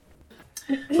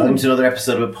Welcome to another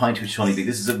episode of A Pint with Seaniebee.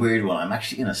 This is a weird one. I'm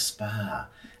actually in a spa.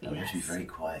 Now we have to be very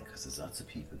quiet because there's lots of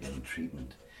people getting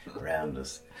treatment around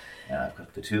us. I've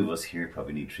got the two of us here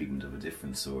probably need treatment of a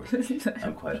different sort.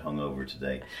 I'm quite hungover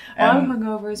today. I'm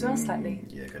hungover as well, slightly.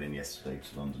 Yeah, I got in yesterday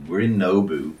to London. We're in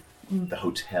Nobu, the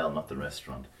hotel, not the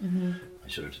restaurant. Mm-hmm. I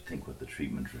should have to think what the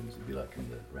treatment rooms would be like in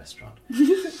the restaurant.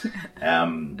 It's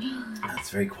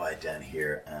very quiet down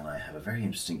here, and I have a very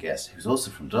interesting guest who's also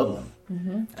from Dublin.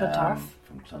 Mm-hmm. Clontarf.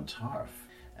 From Clontarf.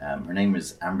 Her name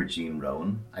is Jean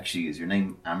Rowan. Actually, is your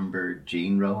name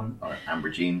Jean Rowan or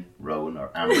Jean Rowan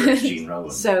or Jean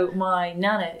Rowan? So my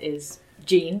nana is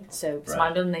Jean, so it's Right. my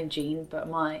middle name Jean, but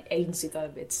my agency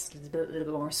thought it's a little bit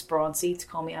more sprawny to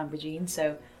call me Amber Jean.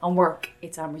 So on work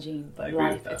it's Amber Jean, but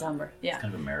life it's Amber. Yeah, it's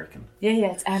kind of American.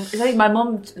 Yeah. It's like my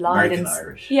mum lied American and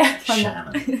Irish. Yeah,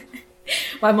 Shannon.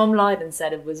 my mum lied and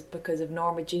said it was because of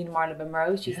Norma Jean Marla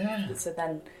Monroe. Yeah. So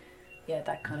then. Yeah,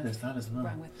 that kind There's that as well.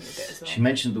 rang with me a bit as well. She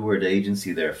mentioned the word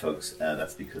agency there, folks.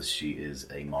 That's because she is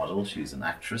a model, she's an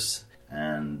actress,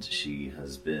 and she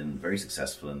has been very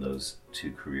successful in those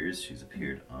two careers. She's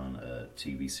appeared on a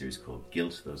TV series called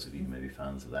Guilt. Those of you who may be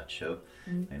fans of that show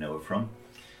may know her from.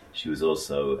 She was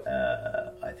also,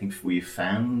 I think, we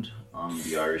found on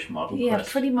the Irish Model Yeah,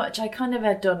 Quest. pretty much. I kind of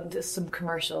had done some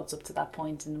commercials up to that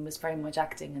point and was very much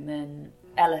acting, and then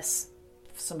Ellis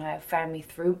somehow found me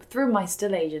through my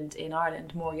still agent in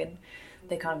Ireland, Morgan.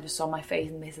 They kind of just saw my face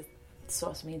and they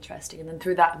saw something interesting, and then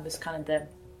through that it was kind of the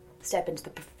step into the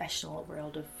professional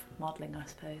world of modelling, I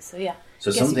suppose. So yeah.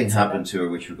 So something happened to her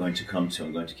which we're going to come to.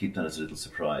 I'm going to keep that as a little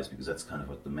surprise because that's kind of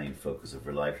what the main focus of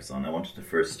her life is on. I wanted to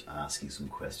first ask you some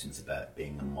questions about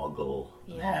being a muggle.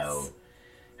 Yes.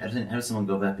 And how does someone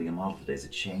go about being a model today? Is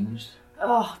it changed?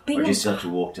 Oh, Or do you still have to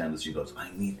walk down the street and go, I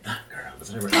need that girl?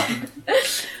 Does it ever happen?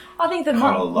 I think the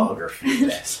Carl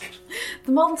Lagerfeld-esque.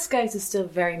 The model scouts is still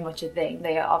very much a thing.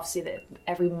 They obviously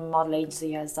every model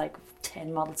agency has like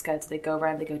 10 model scouts. They go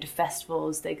around. They go to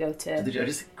festivals. They go to. So they're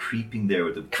just creeping there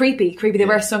with the creepy. They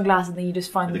wear sunglasses and then you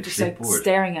just find them just like clipboard.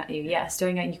 staring at you. Yeah,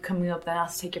 staring at you, coming up. Then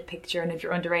ask to take your picture. And if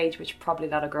you're underage, which probably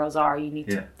a lot of girls are, you need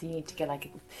to get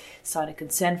like sign a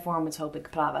consent form. It's whole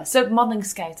big palaver. So modelling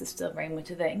scouts is still very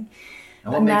much a thing.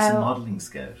 And what makes a modelling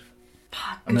scout?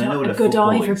 A good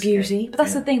eye for beauty, but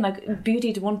that's the thing. Like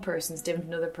beauty to one person is different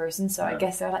to another person. So I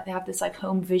guess they have this like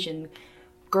home vision.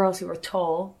 Girls who are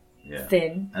tall,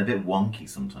 thin, and a bit wonky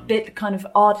sometimes. Bit kind of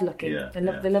odd looking. Yeah, they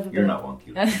love a bit. You're not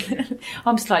wonky.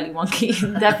 I'm slightly wonky,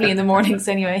 definitely in the mornings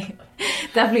anyway.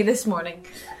 Definitely this morning.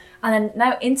 And then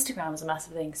now Instagram is a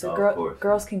massive thing. So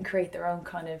girls can create their own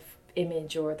kind of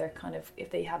image, or they're kind of,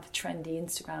 if they have a trendy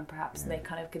Instagram perhaps, and they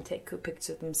kind of can take good pictures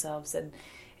of themselves, and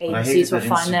agencies will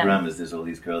find them. Instagram is there's all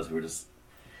these girls who are just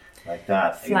like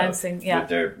that, flouncing,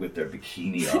 with their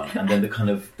bikini on, and then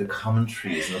the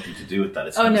commentary has nothing to do with that.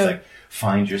 It's like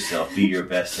find yourself, be your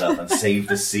best self, and save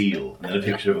the seal, and then a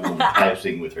picture of a woman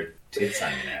pouting with her tits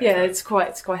hanging out. Yeah, it's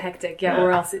quite hectic. Yeah,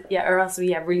 or else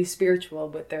really spiritual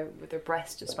with their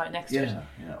breast just right next to it.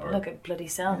 Yeah, or look at bloody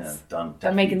cells. Yeah,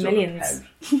 they're making millions.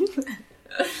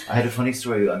 I had a funny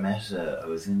story. I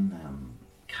was in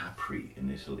Capri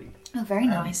in Italy. Oh, very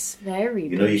nice. Very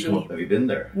you know, you come up, have you been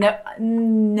there?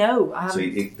 No, I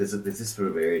haven't. So there's this sort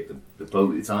of area, the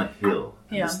boat, it's on a hill,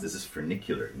 and there's this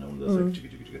funicular, one of those and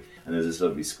there's this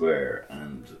lovely square,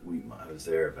 and I was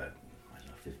there about,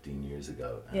 15 years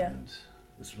ago, and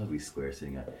this lovely square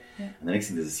sitting out, and the next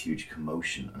thing there's this huge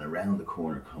commotion, and around the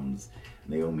corner comes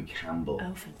Naomi Campbell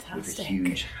with a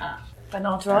huge hat. An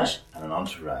entourage? And an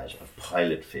entourage of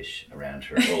pilot fish around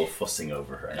her, all fussing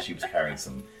over her, and she was carrying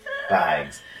some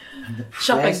bags. And the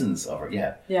presence of her,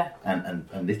 and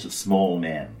little small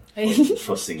men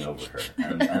fussing over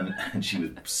her, and she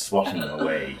was swatting them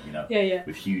away,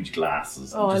 with huge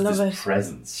glasses, and just this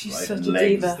presence, She's right, such and a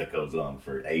legs diva. that goes on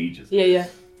for ages. Yeah.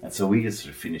 And so we just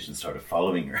sort of finished and started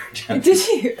following her. Did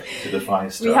you? To the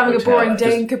 5-star Were you having hotel. a boring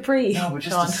day in Capri? No, but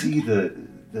just to see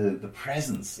the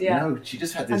presence. She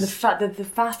just had this. And the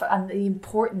fast and the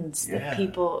importance that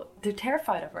people, they're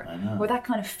terrified of her. I know. Or that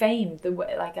kind of fame.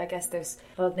 I guess there's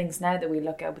a lot of things now that we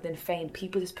look at within fame.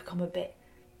 People just become a bit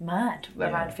mad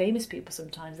around famous people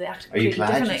sometimes. They act completely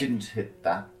differently. Are you glad you didn't hit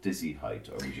that dizzy height,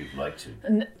 or would you like to?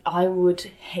 And I would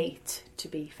hate to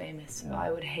be famous.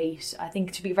 I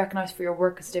think to be recognised for your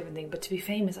work is a different thing, but to be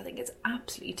famous, I think it's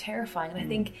absolutely terrifying. And I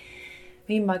think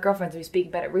me and my girlfriends were speaking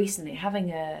about it recently,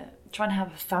 trying to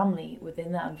have a family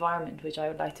within that environment, which I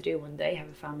would like to do one day, have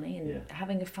a family, and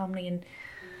having a family and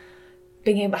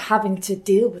having to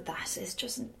deal with that is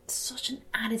just such an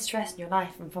added stress in your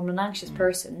life. And from an anxious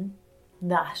person,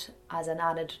 that as an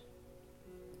added,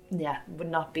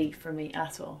 would not be for me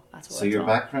at all. So your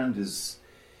background is,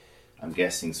 I'm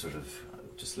guessing sort of,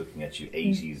 just looking at you,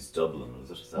 80s Dublin,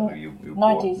 was it? Is that where you were 90s.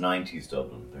 born? 90s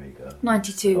Dublin, there you go.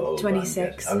 92, Oh,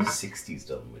 26. I was 60s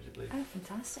Dublin, would you believe? Oh,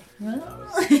 fantastic. I Well,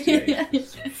 was 68,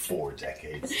 so 4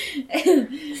 decades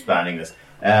spanning this.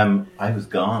 I was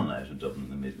gone out of Dublin in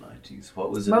the mid-90s.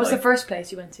 What was it where was like? the first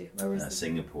place you went to? Where was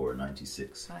Singapore,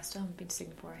 96. I still haven't been to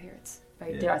Singapore here. It's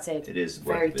very, Yeah, I'd say it is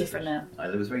very worth a different now.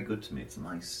 visit. It was very good to me. It's a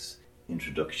nice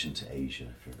introduction to Asia,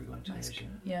 if you're ever going to Asia.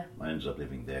 Yeah. I ended up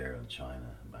living there in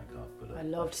China and Bangkok. But I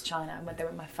loved China. I went there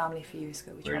with my family a few years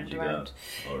ago. We where did travelled you around.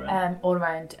 go? All around. All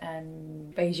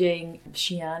around Beijing,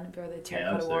 Xi'an, where the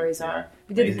terracotta there, warriors yeah. are.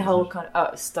 We did Amazing, the whole isn't it? kind of, oh,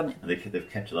 it was stunning. And they've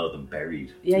kept a lot of them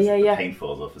buried. Yeah, because yeah, the yeah. paint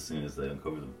falls off as soon as they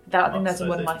uncover them. I think that's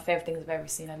one of my Civilization. favourite things I've ever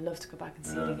seen. I'd love to go back and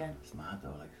see it again. It's mad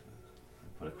though, like,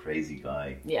 what a crazy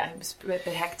guy. Yeah, it was a bit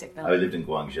hectic though. I lived in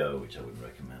Guangzhou, which I wouldn't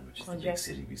recommend, which is the Guangzhou. big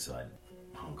city beside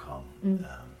Hong Kong.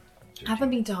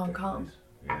 Haven't been to Hong Kong.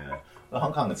 Yeah. Well,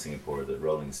 Hong Kong and Singapore are the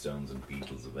Rolling Stones and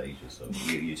Beatles of Asia, so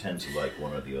you tend to like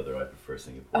one or the other. I prefer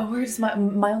Singapore. Oh, where does my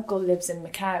uncle lives in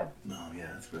Macau? No, yeah,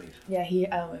 that's great. Yeah, he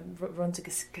runs a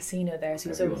casino there, so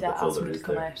he's always That's all asking there me to is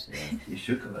come there. out. Yeah. You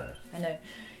should come out. I know.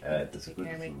 There's a Take good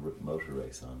care of me. little motor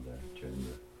race on there during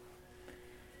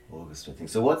the August, I think.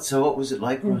 So what was it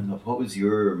like growing up? What was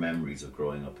your memories of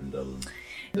growing up in Dublin?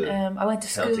 The I went to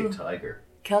school. Celtic Tiger.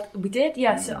 We did,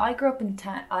 yeah. So I grew up in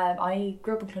town. I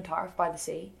grew up in Clontarf by the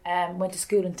sea. Went to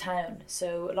school in town.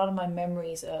 So a lot of my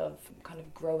memories of kind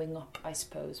of growing up, I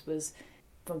suppose, was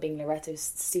from being Loretto,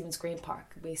 Stephen's Green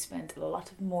Park. We spent a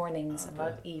lot of mornings and a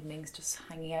lot of evenings just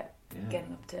hanging out,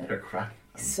 getting up Bit to of crack.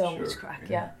 I'm so sure. much crack.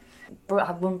 Yeah, I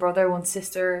had one brother, one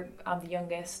sister. I'm the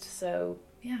youngest, so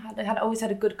yeah, I always had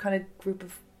a good kind of group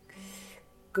of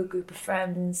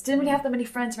friends. Didn't really have that many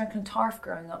friends around Clontarf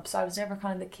growing up, so I was never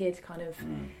kind of the kid kind of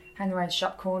hanging around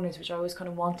shop corners, which I always kind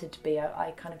of wanted to be.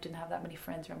 I kind of didn't have that many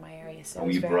friends around my area. So Were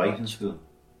you bright in school?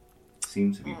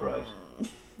 Seemed to be bright.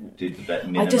 Did the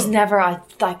minimum? I just never,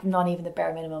 like not even the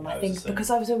bare minimum. I was think the same. because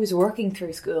I was always working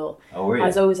through school. Oh, were you? I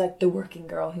was always like the working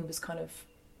girl who was kind of,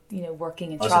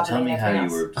 working and So traveling. tell me and how everything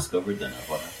you else. were discovered then.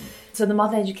 What happened? So the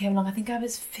model age came along, I think I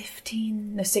was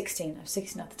 16. I was 16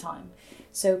 at the time.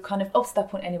 So kind of up to that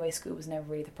point anyway, school was never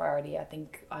really the priority. I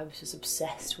think I was just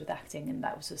obsessed with acting, and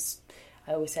that was just,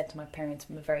 I always said to my parents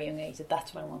from a very young age that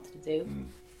that's what I wanted to do.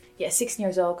 Yeah, 16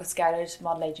 years old, got scouted,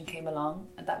 model agent came along,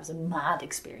 and that was a mad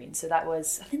experience. So that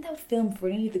was, I think that was filmed for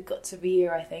nearly the guts of a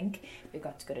year, I think. We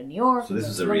got to go to New York. So this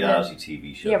was to a London. reality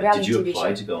TV show. Yeah, reality Did you TV apply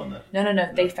show. to go on that?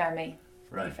 No, they found me.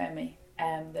 Right. They found me.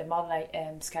 The model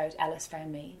scout Ellis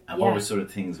found me. And what sort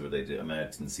of things were they doing? I mean, I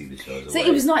didn't see the shows. So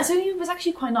it was nice. So it was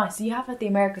actually quite nice. So you have the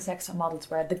America's Next Top Models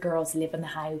where the girls live in the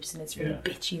house and it's really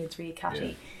bitchy and it's really catty.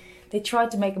 Yeah. They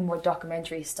tried to make a more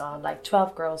documentary style, like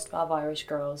 12 girls, 12 Irish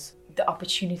girls, the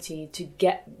opportunity to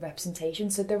get representation.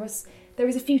 So there was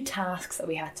a few tasks that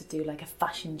we had to do, like a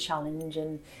fashion challenge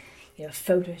and a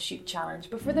photo shoot challenge.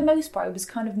 But for the most part, it was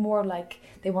kind of more like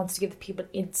they wanted to give the people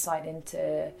insight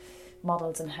into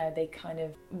models and how they kind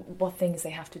of, what things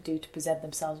they have to do to present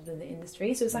themselves within the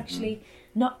industry. So it's actually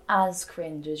not as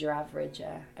cringe as your average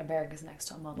America's Next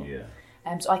Top Model. Yeah.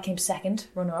 So I came second,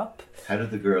 runner up. How did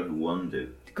the girl who won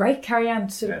do? Great, Carrie Ann,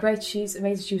 sort of great. She's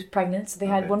amazing. She was pregnant, so they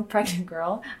had Okay. one pregnant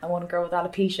girl and one girl with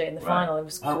alopecia in the final. It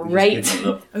was Oh, we great. just gave it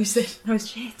up. Oh shit.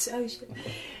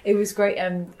 It was great.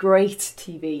 Great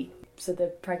TV. So the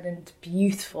pregnant,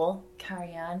 beautiful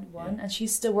Carrie Ann won, and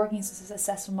she's still working as a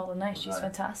successful model now. She's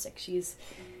fantastic. She's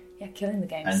killing the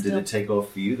game. And still. did it take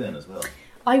off for you then as well?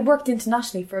 I worked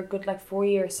internationally for a good 4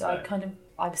 years, so Right.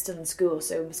 I was still in school,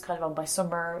 so it was kind of on my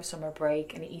summer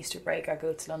break, and the Easter break I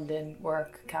go to London,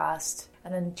 work, cast,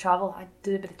 and then travel. I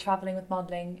did a bit of travelling with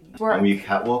modelling. And were you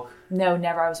catwalk? No,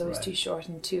 never. I was always Right. too short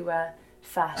and too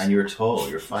fat. And you're tall.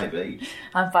 You're 5'8".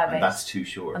 I'm 5'8". And that's too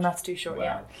short. And that's too short, Wow.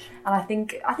 yeah. And I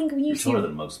think when you You're see taller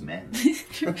than most men.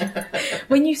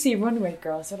 when you see runway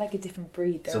girls, they're like a different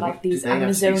breed. They're like these do they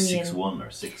have to be Amazonian. 6'1"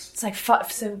 or 6"? It's like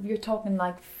five, so you're talking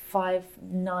like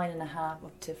 5'9.5"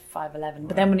 up to 5'11".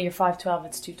 But then when you're 5'12",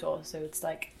 it's too tall. So it's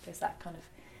like there's that kind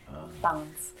of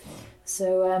balance.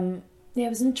 So it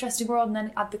was an interesting world. And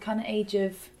then at the kind of age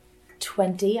of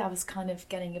 20, I was kind of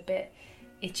getting a bit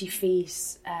itchy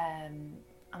feet, and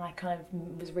I kind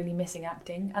of was really missing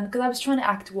acting. And because I was trying to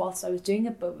act whilst I was doing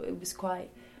it, but it was quite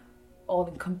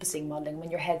all-encompassing modelling. When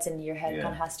your head's in your head, it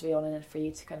kind of has to be all in it for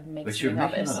you to kind of make But you're something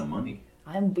of making it. a lot of money.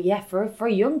 For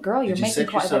a young girl, you're Did you making set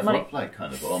quite a bit yourself of money. up like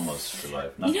kind of almost for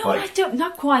life? Not You know quite. what?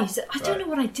 Not quite. I don't Right. know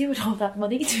what I do with all that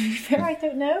money, to be fair. I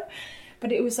don't know.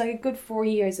 But it was like a good 4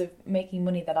 years of making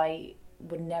money that I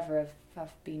would never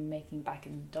have been making back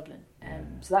in Dublin.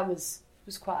 So that was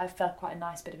I felt quite a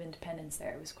nice bit of independence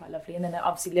there. It was quite lovely. And then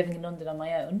obviously living in London on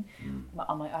my own,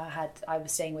 I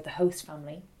was staying with a host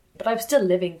family, but I was still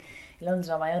living in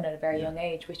London on my own at a very young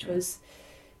age, which was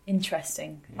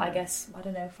interesting. I guess I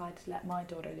don't know if I'd let my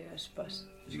daughter do it, but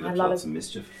did you get lots of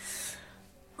mischief?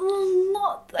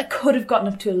 Not. I could have gotten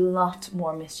up to a lot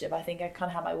more mischief. I think I kind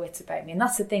of had my wits about me, and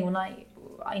that's the thing. When I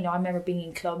remember being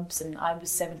in clubs, and I was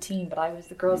 17, but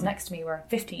the girls next to me were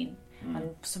 15,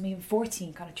 and some even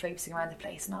 14, kind of traipsing around the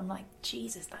place, and I'm like,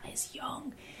 Jesus, that is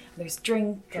young. And there's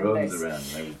drink, drugs and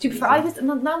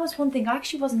around. That was one thing. I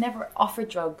actually was never offered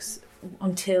drugs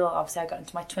until obviously I got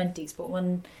into my 20s, but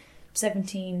when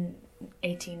 17,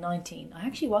 18, 19, I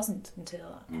actually wasn't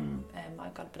until I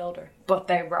got a bit older. But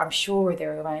I'm sure they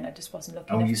were around. I just wasn't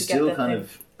looking enough to get them. And you still kind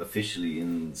of officially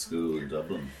in school in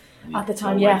Dublin? At the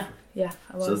time, yeah,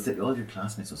 I was. So all your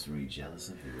classmates must be really jealous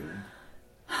of you, really?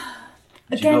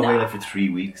 Did you go away for 3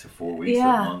 weeks or 4 weeks or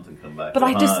a month and come back? But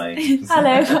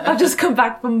hello, I've just come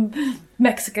back from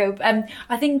Mexico.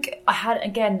 I think I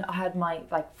had my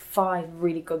 5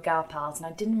 really good gal pals, and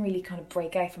I didn't really kind of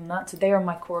break out from that. So they were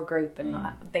my core group, and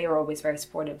they were always very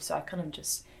supportive. So I kind of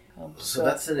just. So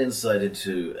that's an insight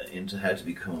into how to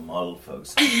become a model,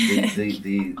 folks.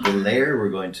 The layer we're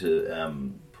going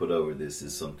to put over this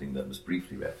is something that was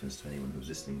briefly referenced to anyone who was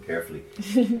listening carefully.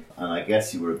 And I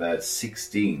guess you were about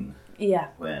 16. Yeah.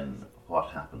 When what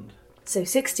happened? So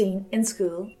 16 in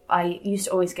school, I used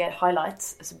to always get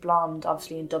highlights. As a blonde,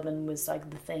 obviously in Dublin was like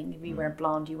the thing. If you weren't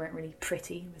blonde, you weren't really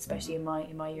pretty, especially in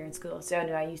my year in school. So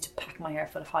anyway, I used to pack my hair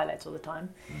full of highlights all the time.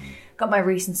 Got my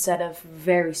recent set of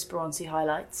very sprawny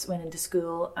highlights. Went into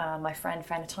school. My friend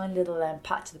found a tiny little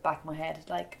patch at the back of my head,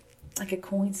 like a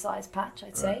coin-sized patch,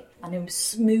 I'd say. And it was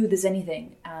smooth as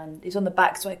anything. And it was on the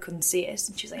back, so I couldn't see it.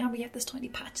 And she was like, "Oh, you have this tiny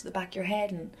patch at the back of your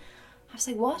head." And I was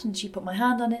like, "What?" And she put my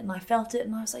hand on it, and I felt it,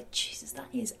 and I was like, Jesus, that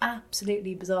is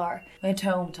absolutely bizarre. Went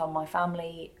home, told my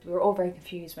family. We were all very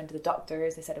confused, went to the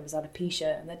doctors. They said it was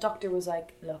alopecia, and the doctor was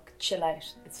like, "Look, chill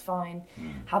out, it's fine.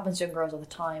 Happens to young girls all the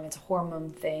time. It's a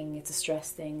hormone thing, it's a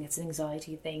stress thing, it's an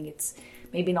anxiety thing, it's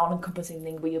maybe an all-encompassing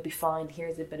thing, but you'll be fine.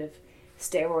 Here's a bit of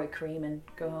steroid cream, and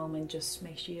go home and just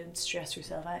make sure you don't stress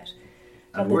yourself out."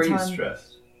 And were you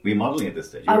stressed? Were you modelling at this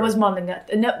stage? I was modelling that.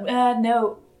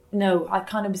 No, I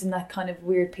kind of was in that kind of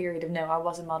weird period of I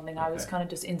wasn't modelling. I was kind of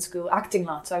just in school acting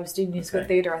lots. I was doing musical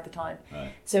theatre at the time.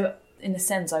 Right. So in a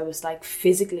sense, I was like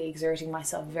physically exerting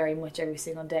myself very much every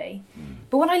single day.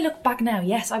 But when I look back now,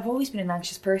 yes, I've always been an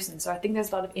anxious person. So I think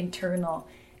there's a lot of internal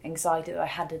anxiety that I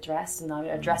had to address and I'm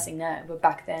addressing now. But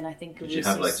back then, I think it was. Did you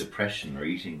have like depression or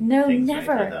eating? No, things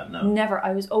never. Like that? No, never.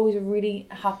 I was always a really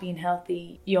happy and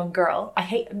healthy young girl.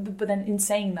 But then in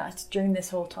saying that, during this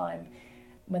whole time,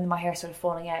 when my hair started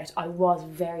falling out, I was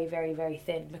very, very, very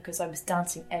thin because I was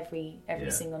dancing every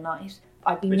single night.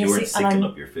 I'd be but missing. You weren't sicking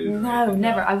up your food. No,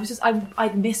 never. I was just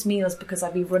I'd miss meals because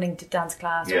I'd be running to dance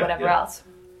class or whatever else.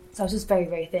 So I was just very,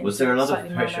 very thin. Was there a lot of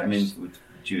pressure? I mean, with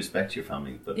due respect to your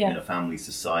family, but family,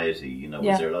 society,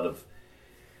 was there a lot of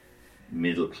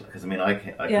middle class? Because I mean, I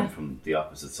come from the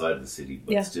opposite side of the city,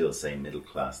 but still same middle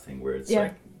class thing where it's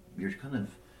like you're kind of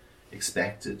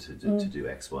expected to do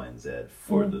X, Y, and Z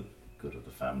for the good of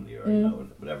the family or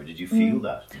whatever. Did you feel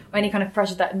that? Or any kind of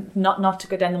pressure that not to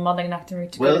go down the modelling and acting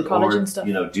route to go to college and stuff?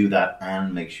 Do that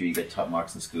and make sure you get top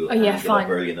marks in school and get up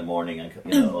early in the morning and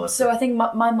all that So I think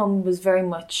my mum was very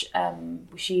much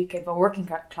she came from a working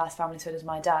class family, so does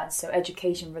my dad, so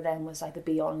education for them was like the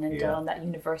be all and end all, and that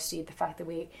university, the fact that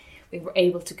we were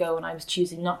able to go and I was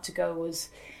choosing not to go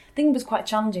was quite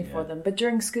challenging for them. But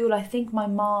during school, I think my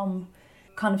mom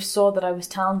kind of saw that I was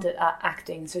talented at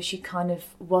acting, so she kind of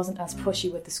wasn't as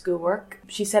pushy with the schoolwork.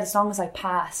 She said as long as I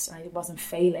passed and I wasn't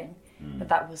failing,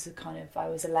 that was the kind of I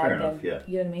was allowed them. You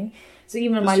know what I mean? So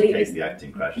even in my in case the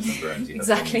acting crashes and burns, you have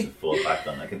something to fall back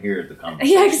on. I can hear the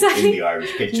conversation in the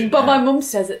Irish kitchen. But my mum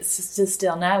says it's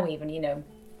still now even, you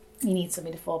need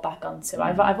something to fall back on. So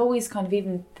I've always kind of,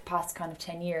 even the past kind of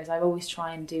 10 years, I've always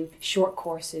tried and do short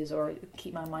courses or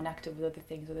keep my mind active with other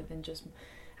things other than just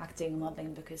acting and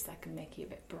modelling, because that can make you a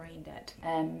bit brain dead.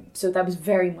 So that was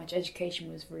very much,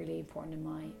 education was really important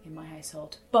in my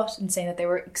household. But in saying that, they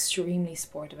were extremely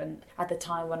supportive, and at the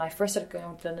time when I first started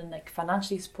going to London, like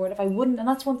financially supportive, I wouldn't, and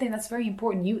that's one thing that's very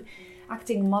important.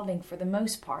 Acting and modelling, for the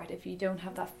most part, if you don't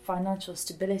have that financial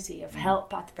stability of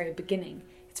help at the very beginning,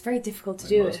 it's very difficult to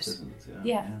do it.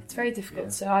 It's very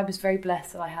difficult. So I was very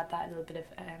blessed that I had that little bit of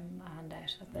a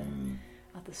handout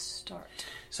at the start.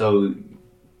 So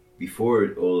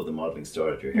before all of the modelling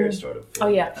started, your hair started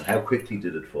falling out. And how quickly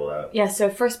did it fall out? Yeah, so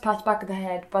first patch back of the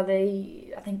head, by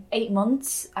I think 8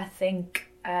 months, I think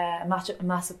a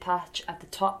massive patch at the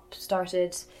top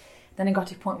started. Then it got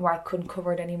to a point where I couldn't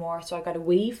cover it anymore, so I got a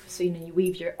weave. So, you know, you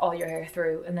weave all your hair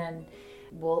through, and then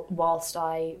whilst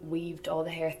I weaved all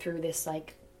the hair through this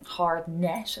like hard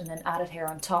net and then added hair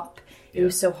on top, it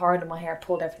was so hard and my hair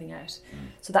pulled everything out.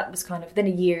 So that was kind of, within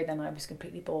a year then I was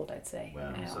completely bald, I'd say.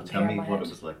 Wow. So tell me what it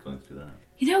was like going through that.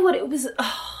 You know what, it was,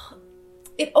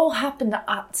 it all happened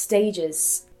at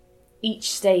stages.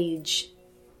 Each stage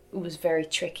was very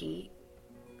tricky.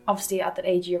 Obviously at that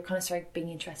age you're kind of starting being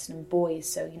interested in boys,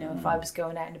 so you know, if I was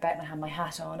going out and about and I had my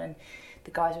hat on and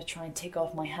the guys would try and take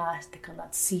off my hat, the kind of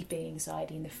that seeping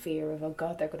anxiety and the fear of, oh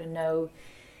God, they're going to know.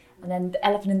 And then the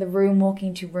elephant in the room, walking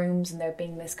into rooms and there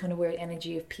being this kind of weird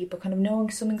energy of people kind of knowing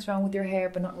something's wrong with your hair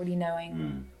but not really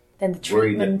knowing. Then the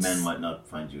treatment. Worried that men might not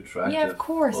find you attractive. Yeah, of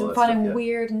course, and finding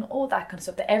weird and all that kind of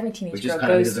stuff that every teenage girl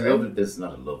goes through. There's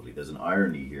an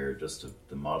irony here just of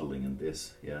the modelling in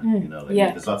this. Yeah, you know, like,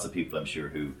 there's lots of people I'm sure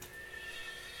who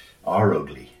are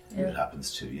ugly. Who it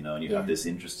happens to, you know, and you have this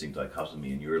interesting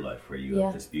dichotomy in your life where you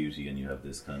have this beauty and you have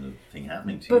this kind of thing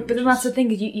happening to you. But then that's the thing,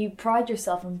 is you pride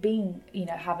yourself on being, you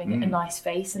know, having a nice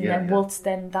face, and then once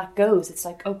then that goes, it's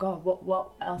like, oh God,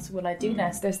 what else will I do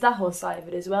now? So there's that whole side of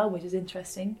it as well, which is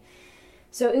interesting.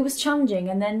 So it was challenging,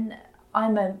 and then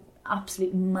I'm an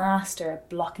absolute master at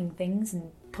blocking things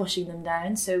and pushing them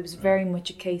down. So it was very much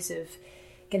a case of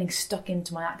getting stuck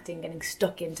into my acting, getting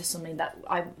stuck into something that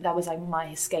was like my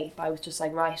escape. I was just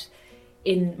like, right,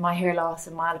 in my hair loss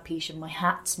and my alopecia, my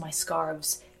hats, my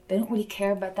scarves, they don't really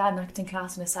care about that in acting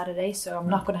class on a Saturday, so I'm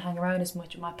not going to hang around as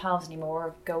much with my pals anymore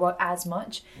or go out as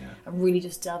much and really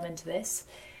just delve into this.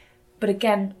 But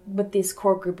again, with this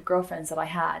core group of girlfriends that I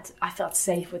had, I felt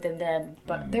safe within them,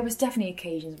 but there was definitely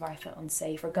occasions where I felt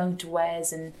unsafe, or going to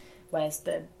Wes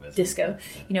the disco,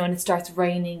 you know, and it starts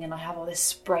raining and I have all this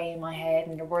spray in my head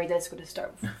and you're worried that it's going to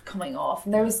start coming off.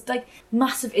 And there was like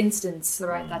massive incidents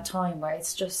throughout that time where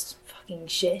it's just fucking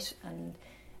shit. And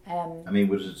I mean,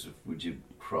 would you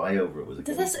cry over it?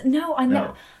 Was it? No, I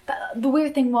know. The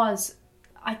weird thing was,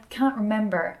 I can't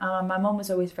remember. My mum was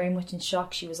always very much in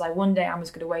shock. She was like, one day I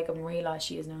was going to wake up and realise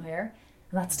she has no hair.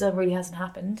 And that still really hasn't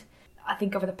happened. I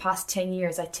think over the past 10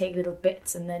 years, I take little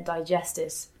bits and then digest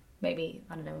it. Maybe,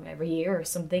 I don't know, every year or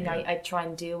something. I try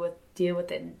and deal with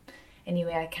it in any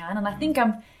way I can. And I think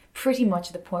I'm pretty much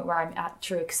at the point where I'm at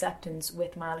true acceptance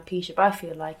with my alopecia. But I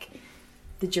feel like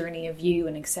the journey of you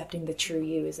and accepting the true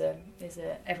you is a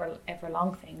ever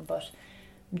long thing. But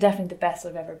I'm definitely the best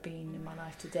I've ever been in my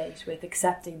life to date with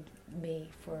accepting me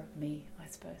for me, I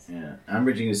suppose. Yeah.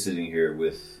 Amber Jean is sitting here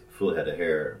with full head of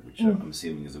hair, which I'm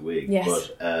assuming is a wig. Yes.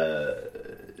 But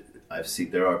I've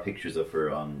seen there are pictures of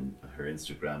her on her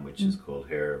Instagram, which is called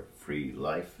Hair Free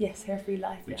Life. Yes, Hair Free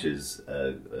Life. Which is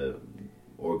a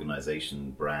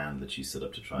organisation brand that she set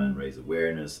up to try and raise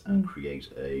awareness and create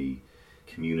a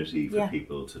community for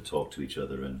people to talk to each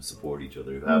other and support each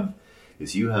other.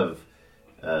 You have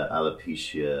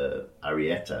alopecia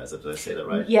areata. Did I say that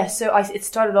right? Yes. So it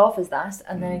started off as that,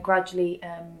 and then it gradually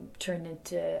turned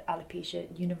into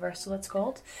alopecia universal. It's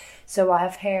called. So I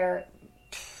have hair.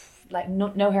 Like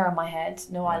no hair on my head,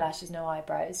 no eyelashes, no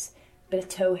eyebrows, bit of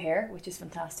toe hair, which is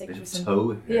fantastic.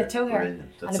 Toe hair? Yeah, toe hair.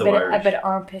 Brilliant. That's and so Irish. a bit of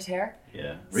armpit hair.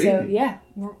 Yeah, really? So, yeah,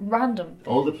 random.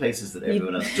 All the places that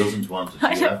everyone else doesn't want it,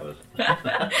 you have it.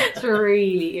 It's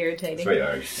really irritating. It's very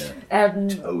Irish, yeah.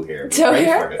 Toe hair. Toe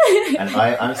hair? And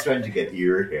I'm starting to get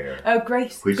ear hair. Oh,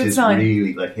 great. Which Good is sign.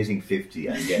 really like hitting 50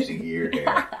 and getting ear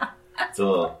hair. It's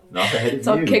all not ahead of you. It's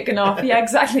all kicking off. Yeah,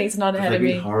 exactly. It's not ahead of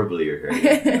me. Horrible ear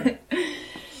hair.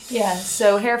 Yeah,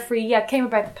 so Hair Free, came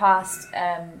about the past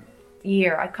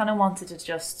year. I kind of wanted to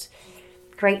just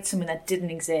create something that didn't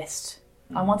exist.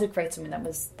 I wanted to create something that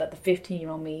the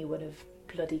 15-year-old me would have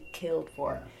bloody killed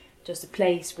for. Yeah. Just a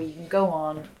place where you can go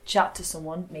on, chat to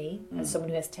someone, me, as someone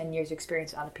who has 10 years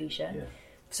experience with alopecia. Yeah.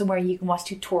 Somewhere you can watch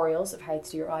tutorials of how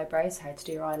to do your eyebrows, how to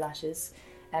do your eyelashes,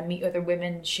 and meet other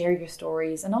women, share your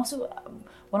stories. And also,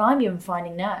 what I'm even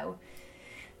finding now,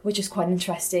 which is quite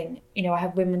interesting, you know, I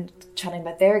have women chatting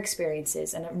about their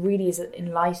experiences, and it really is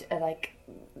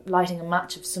lighting a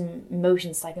match of some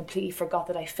emotions that I completely forgot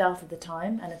that I felt at the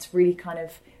time, and it's really kind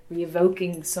of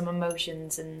re-evoking some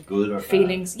emotions and good or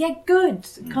feelings. Bad? Yeah, good,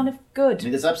 kind of good. I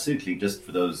mean, there's absolutely, just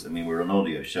for those, I mean, we're an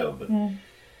audio show, but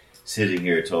sitting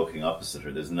here talking opposite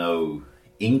her, there's no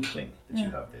inkling that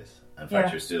you have this. In fact,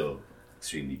 you're still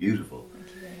extremely beautiful. Thank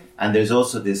you very much. And there's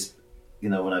also this, you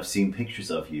know, when I've seen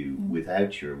pictures of you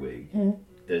without your wig,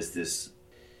 there's this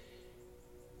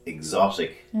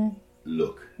exotic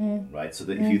look, right? So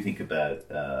that if you think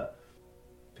about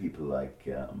people like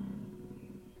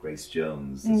Grace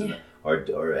Jones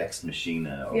or Ex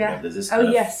Machina, or whatever, there's this kind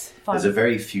of, there's a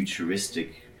very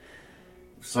futuristic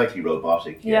slightly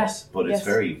robotic, yes, but it's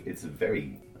a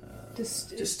very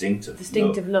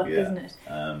distinctive look, isn't it?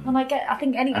 And I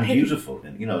think any and beautiful,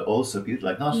 and also beautiful,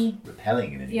 like not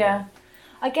repelling in any way. Yeah,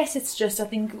 I guess it's just, I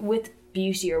think with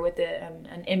beauty or with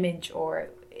an image, or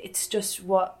it's just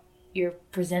what you're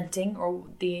presenting or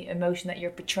the emotion that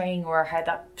you're portraying or how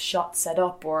that shot's set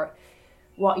up or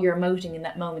what you're emoting in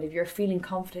that moment. If you're feeling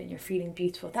confident, you're feeling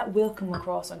beautiful, that will come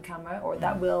across on camera, or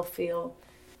that will feel,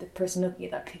 the person looking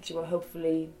at that picture will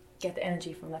hopefully get the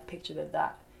energy from that picture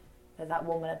that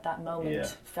woman at that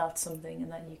moment felt something,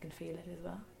 and then you can feel it as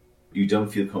well. You don't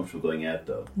feel comfortable going out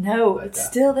though? No, like it's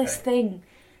still this thing.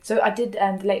 So I did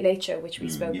the Late Late Show, which we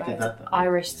spoke about,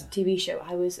 Irish TV show.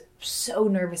 I was so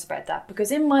nervous about that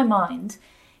because in my mind,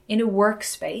 in a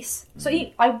workspace, so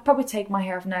I'd probably take my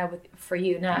hair off now for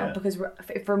you now because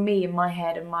for me in my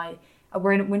head and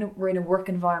we're in a work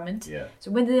environment. Yeah. So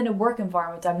when in a work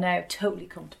environment, I'm now totally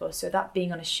comfortable. So that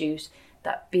being on a shoot,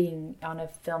 that being on a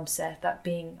film set, that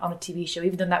being on a TV show,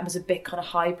 even though that was a bit kind of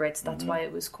hybrid, so that's why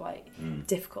it was quite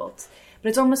difficult. But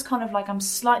it's almost kind of like I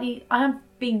am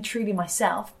being truly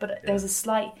myself, but there's a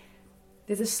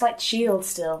slight shield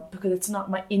still because it's not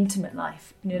my intimate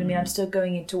life. You know what I mean? I'm still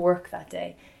going into work that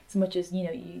day. As much as,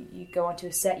 you go onto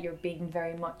a set, you're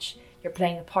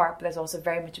playing a part, but there's also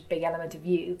very much a big element of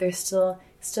you. There's still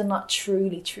not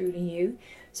truly you.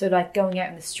 So like going out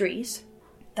in the street,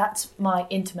 that's my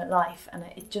intimate life, and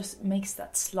it just makes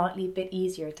that slightly bit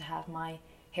easier to have my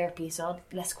hairpiece on,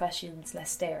 less questions,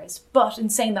 less stares. But in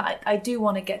saying that, I do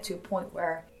want to get to a point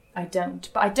where I don't.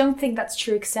 But I don't think that's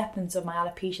true acceptance of my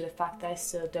alopecia, the fact that I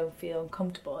still don't feel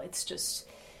uncomfortable. It's just,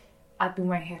 I've been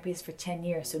wearing hairpieces for 10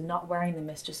 years, so not wearing them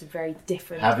is just a very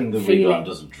different Having the wig on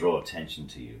doesn't draw attention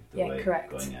to you the way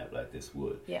correct. Going out like this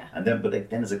would. Yeah. And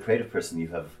then as a creative person, you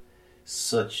have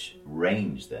such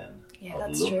range then of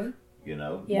that's look, true.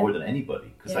 More than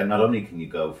anybody. Because not only can you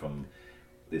go from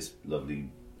this lovely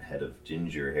head of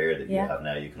ginger hair that you have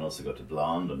now, you can also go to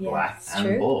blonde and black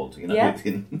and bald.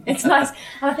 It's nice.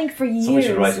 And I think for years,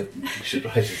 someone should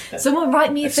write it. Someone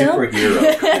write me a film.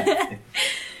 Superhero.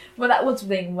 Well, that was the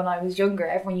thing when I was younger.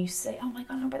 Everyone used to say, "Oh my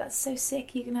god, Amber, that's so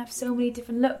sick. You can have so many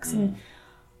different looks." And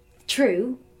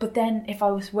true, but then if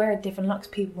I was wearing different looks,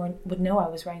 people would know I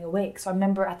was wearing a wig. So I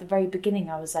remember at the very beginning,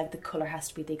 I was like, the colour has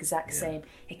to be the exact same.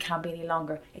 It can't be any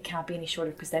longer. It can't be any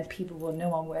shorter because then people will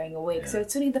know I'm wearing a wig. So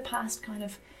it's only the past kind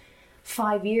of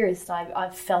 5 years that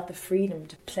I've felt the freedom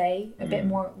to play a bit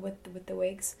more with the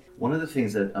wigs. One of the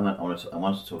things that I wanted to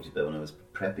talk to you about when I was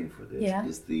prepping for this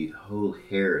is the whole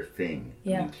hair thing. I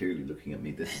mean, clearly looking at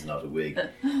me, this is not a wig.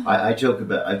 I joke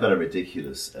about, I've got a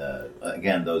ridiculous,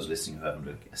 again, those listening who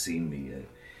haven't seen me, and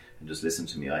just listen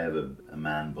to me, I have a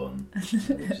man bun, which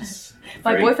is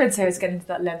my boyfriend's hair is getting to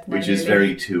that length now, which is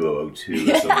very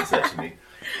 2002, as someone said to me.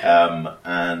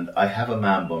 And I have a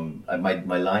man bun.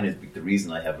 My line is, the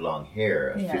reason I have long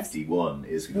hair at 51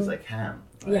 is because I can.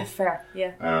 Right? Yeah, fair.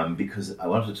 Yeah. Because I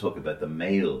wanted to talk about the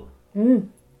male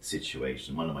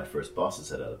situation. One of my first bosses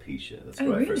had alopecia. That's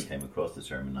where I first came across the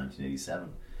term in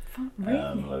 1987.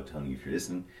 Really? Hello, Tony, if you're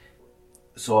listening.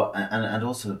 So, and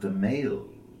also the male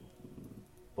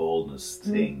baldness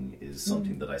thing is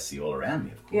something that I see all around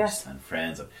me, of course, and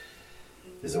friends.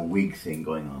 There's a wig thing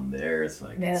going on there. It's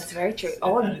like that's very true.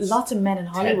 Lots of men in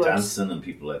Hollywood, Ted Danson and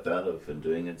people like that have been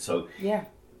doing it. So there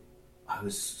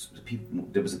was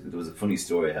a funny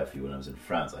story I have for you. When I was in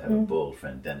France, I had a bald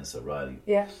friend, Dennis O'Reilly.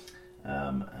 Yeah.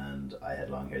 And I had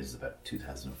long hair. This is about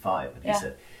 2005, and he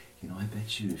said, I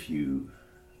bet you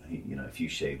if you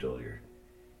shaved all your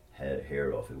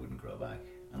hair off, it wouldn't grow back.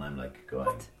 And I'm like going,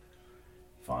 what?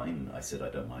 Fine. I said, I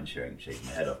don't mind shaving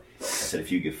my head off. I said,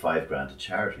 if you give $5,000 to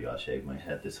charity, I'll shave my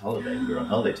head this holiday. We were on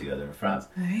holiday together in France.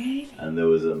 Really? And there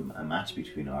was a match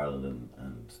between Ireland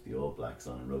and the All Blacks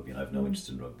on rugby, and I have no interest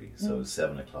in rugby. So it was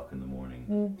 7:00 in the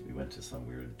morning. We went to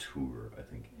we were on tour, I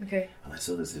think. Okay. And I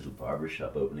saw this little barber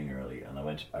shop opening early, and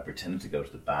I pretended to go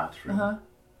to the bathroom.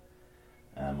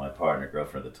 And my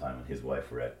girlfriend at the time, and his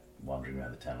wife were out wandering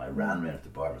around the town. I ran around to the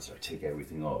barber and started take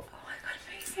everything off. Oh my god,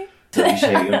 amazing.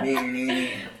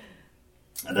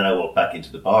 And then I walked back into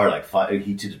the bar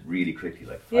he did it really quickly,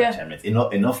 5-10 minutes,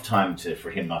 enough time for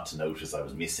him not to notice I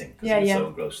was missing because he was so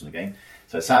engrossed in the game.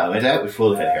 So I went out with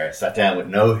full head of hair, sat down with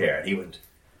no hair, and he went,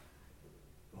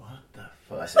 what the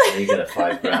fuck? I said, you get a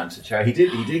 $5,000 to charity. He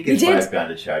did get $5,000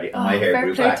 to charity, and my hair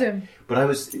grew back. But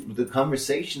the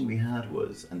conversation we had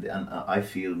was, and I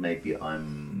feel maybe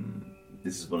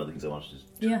this is one of the things I wanted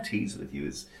to tease with you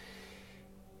is,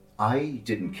 I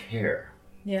didn't care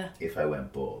if I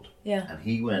went bald. Yeah. And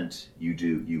he went,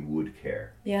 you would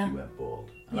care if you went bald.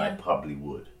 And I probably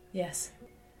would. Yes.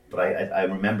 But I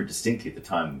remember distinctly at the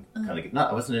time,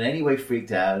 I wasn't in any way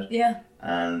freaked out. Yeah.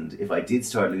 And if I did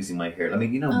start losing my hair, I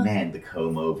mean, men, the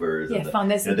comb overs, yeah, and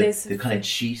the kind of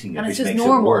cheating, and it it's just makes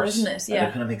normal, it worse, isn't it? Yeah, and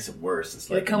it kind of makes it worse. It's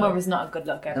like the comb over is not a good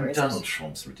look ever. And Donald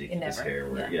Trump's ridiculous hair.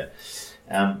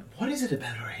 What is it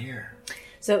about our hair?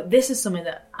 So this is something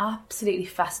that absolutely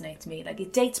fascinates me. Like,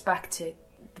 it dates back to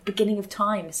the beginning of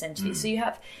time, essentially. So you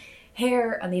have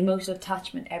hair and the emotional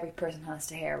attachment every person has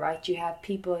to hair, right? You have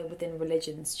people within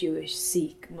religions, Jewish,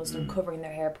 Sikh, Muslim, covering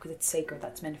their hair because it's sacred,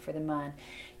 that's meant for the man.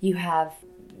 You have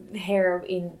hair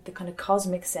in the kind of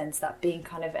cosmic sense, that being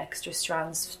kind of extra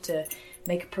strands to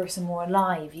make a person more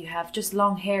alive. You have just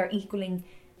long hair equaling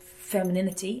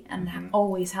femininity, and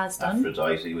always has done.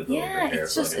 Aphrodite with all her hair.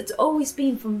 It's always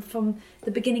been from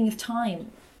the beginning of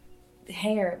time.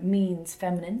 Hair means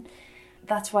feminine.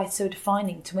 That's why it's so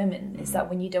defining to women, is that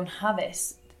when you don't have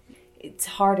it, it's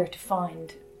harder to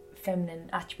find feminine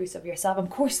attributes of yourself. Of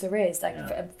course there is,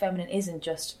 feminine isn't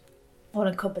just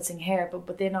all-encompassing hair, but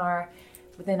within our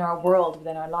world,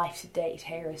 within our life to date,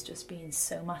 hair has just been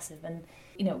so massive. And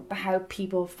how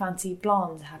people fancy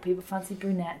blondes, how people fancy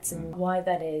brunettes, and why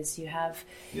that is. You have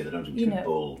they don't include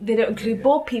bald. They don't include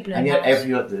bald people in that. And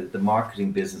yet the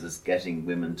marketing business is getting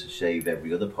women to shave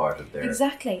every other part of their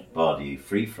body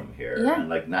free from hair. Yeah. And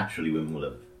like naturally women will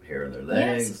have hair on their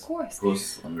legs, yes, of course,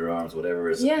 plus underarms,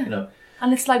 whatever.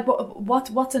 And it's like,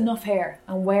 what's enough hair,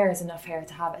 and where is enough hair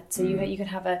to have it? So you can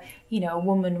have a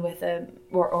woman with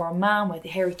or a man with a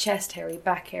hairy chest, hairy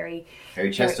back, hairy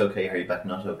chest, okay, hairy back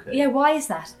not okay. Yeah, why is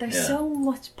that? There's so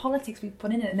much politics we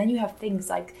put in it, and then you have things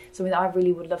like something that I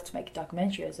really would love to make a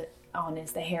documentary on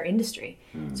is the hair industry.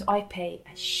 So I pay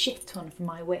a shit ton for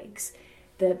my wigs.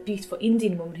 The beautiful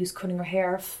Indian woman who's cutting her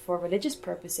hair for religious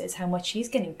purposes, how much she's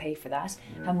getting paid for that,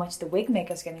 how much the wig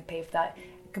maker's getting paid for that,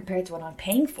 compared to what I'm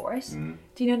paying for it.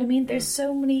 Do you know what I mean? There's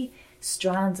so many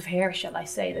strands of hair, shall I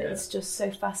say, that it's just so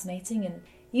fascinating. And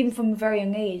even from a very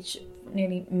young age,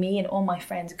 nearly me and all my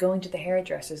friends going to the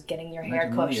hairdressers, getting your hair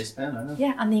cut.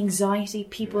 Yeah, and the anxiety,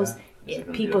 people's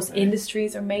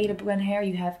industries are made up when hair.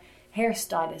 You have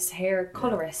hairstylists, hair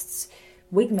colorists,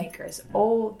 wig makers,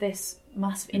 all this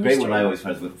massive industry. Great when I always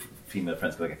find with female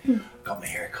friends go like, got my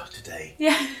hair cut today.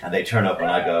 Yeah. And they turn up and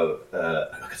I go,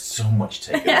 I got so much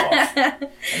taken off. And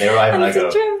they arrive and I go,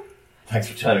 thanks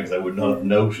for telling me, because I would not have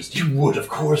noticed. You would, of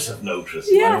course, have noticed.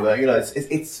 Yeah.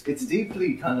 It's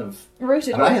deeply kind of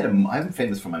rooted. I'm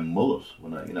famous for my mullet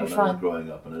when I was growing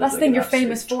up. And that's the thing you're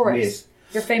famous for.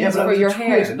 You're famous for your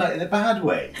hair. Not in a bad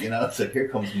way, It's like, here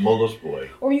comes mullet boy.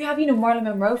 Or you have, Marilyn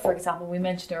Monroe, for example. We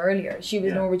mentioned her earlier. She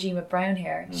was Norwegian with brown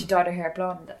hair. She dyed her hair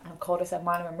blonde and called herself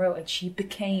Marilyn Monroe, and she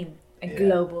became a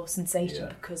global sensation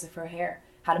because of her hair.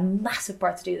 Had a massive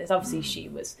part to do with this. Obviously, she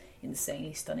was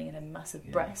insanely stunning and had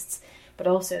massive breasts, but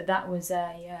also that was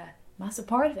a massive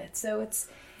part of it. So it's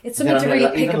something to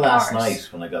really pick apart. Last night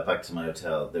when I got back to my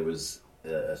hotel, there was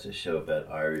a show about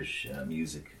Irish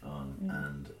music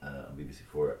on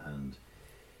BBC4, and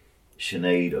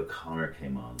Sinead O'Connor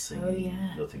came on singing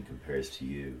 "Nothing Compares to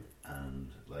You," and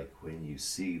like when you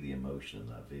see the emotion in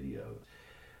that video,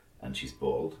 and she's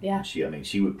bald, and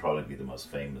she would probably be the most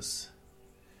famous.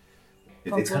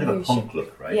 It's kind of a punk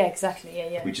look, right? Yeah, exactly.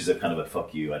 Yeah. Which is a kind of a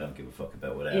fuck you, I don't give a fuck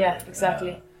about whatever. Yeah,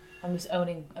 exactly. I'm just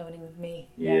owning me.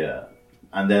 Yeah.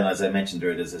 And then, as I mentioned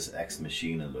earlier, there's this Ex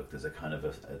Machina look. There's a kind of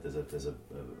there's a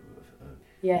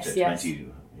yes,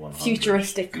 2100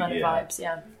 futuristic kind of vibes.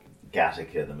 Yeah.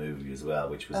 Gattaca, the movie as well,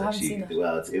 which was actually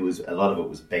it was a lot of it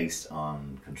was based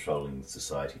on controlling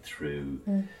society through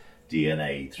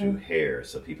DNA, through hair.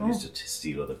 So people used to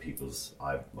steal other people's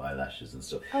eyelashes and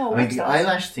stuff. Oh, I mean, the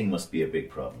eyelash thing must be a big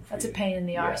problem. That's a pain in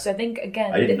the arse. So I think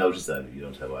again, I didn't notice that you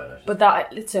don't have eyelashes, but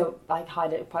that so I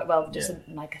hide it quite well, just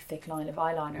like a thick line of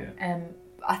eyeliner.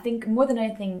 I think more than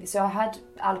anything, so I had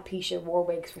alopecia, wore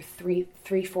wigs for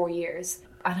 4 years,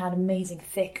 and had amazing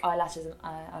thick eyelashes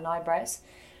and eyebrows.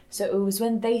 So it was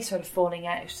when they started falling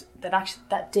out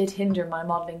that did hinder my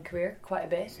modelling career quite a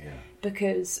bit. Yeah.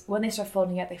 Because when they start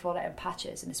falling out, they fall out in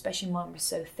patches, and especially mine was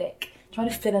so thick. Trying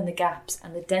to fill in the gaps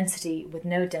and the density with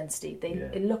no density,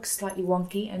 it looks slightly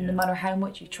wonky, and no matter how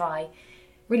much you try,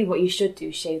 really what you should do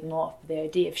is shave them off. The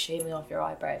idea of shaving off your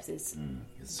eyebrows is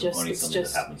only something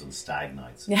that happens on stag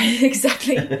nights. Yeah,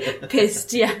 exactly.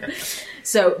 Pissed, yeah.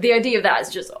 So the idea of that is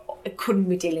just, I couldn't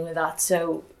be dealing with that.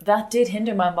 So that did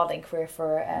hinder my modelling career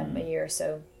for a year or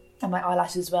so. And my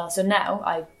eyelashes as well. So now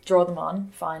I draw them on,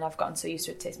 fine. I've gotten so used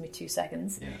to it, it takes me 2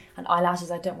 seconds. Yeah. And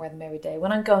eyelashes, I don't wear them every day.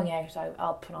 When I'm going out,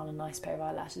 I'll put on a nice pair of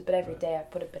eyelashes. But every day I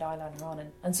put a bit of eyeliner on.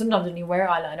 And sometimes when you wear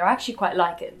eyeliner, I actually quite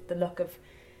like it, the look of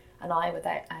an eye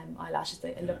without eyelashes.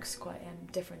 It looks quite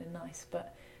different and nice.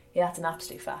 But yeah, that's an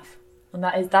absolute faff. And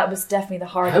that was definitely the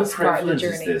How hardest part of the prevalent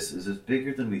journey. is this? Is it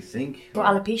bigger than we think? Well,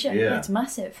 alopecia, Yeah. it's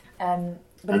massive. But And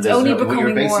it's there's only well,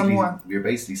 becoming more and more. You're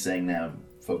basically saying now,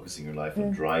 focusing your life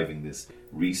on driving this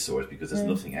resource because there's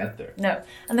nothing out there. No,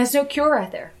 and there's no cure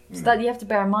out there. So that you have to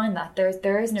bear in mind that there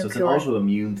is no So it's cure. an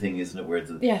autoimmune thing, isn't it? Where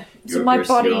So my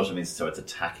body your autoimmune starts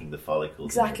attacking the follicles.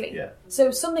 exactly. Yeah.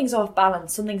 So something's off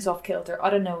balance, something's off kilter. I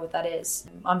don't know what that is.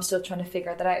 I'm still trying to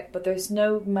figure that out. But there's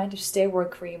no amount of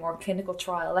steroid cream or clinical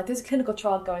trial. Like there's a clinical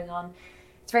trial going on.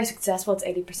 It's very successful. It's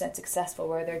 80% successful,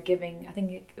 where they're giving, I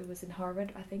think it was in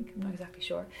Harvard, I'm not exactly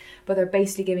sure, but they're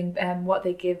basically giving what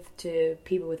they give to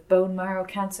people with bone marrow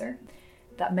cancer,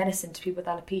 that medicine to people with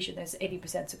alopecia. There's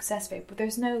 80% success rate, but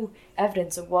there's no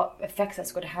evidence of what effects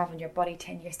that's going to have on your body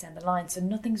 10 years down the line. So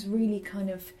nothing's really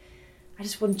I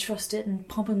just wouldn't trust it, and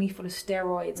pumping me full of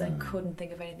steroids, I couldn't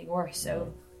think of anything worse.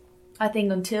 So I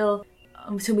think until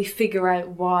we figure out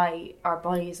why our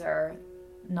bodies are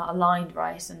not aligned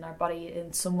right, and our body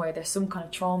in some way there's some kind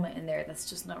of trauma in there that's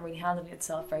just not really handling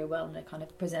itself very well, and it kind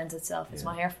of presents itself as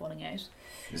my hair falling out.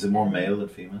 Is it more male than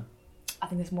female? I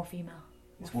think there's more female.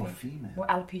 It's more female. More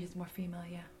alopecia is more female,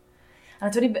 yeah. And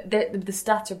it's only the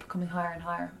stats are becoming higher and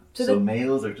higher. So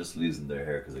males are just losing their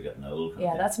hair because they're getting old.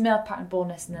 Yeah, that's male pattern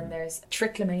baldness, and then there's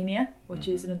trichomania, which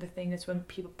is another thing. That's when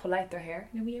people pull out their hair.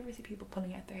 We ever see people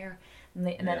pulling out their hair, and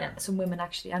then some women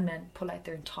actually and men pull out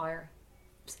their entire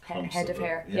head of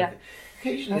hair. Yeah.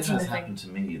 Occasionally it has happened to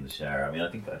me in the shower. I mean, I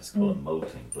think I just call it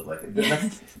molting, but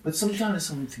but sometimes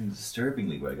something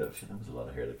disturbingly where I go, shit, that was a lot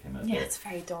of hair that came out. Yeah, it's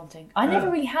very daunting. I never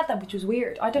really had that, which was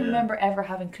weird. I don't remember ever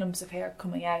having clumps of hair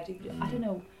coming out. I don't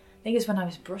know. I think it's when I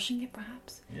was brushing it,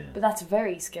 perhaps. Yeah. But that's a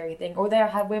very scary thing. Or there,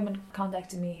 I had women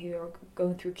contacting me who are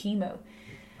going through chemo,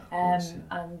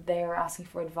 and they are asking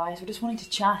for advice or just wanting to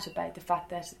chat about the fact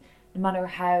that no matter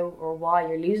how or why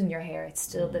you're losing your hair, it's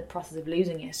still the process of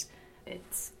losing it.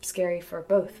 It's scary for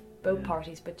both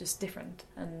parties, but just different.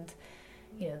 And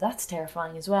that's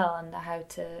terrifying as well. And how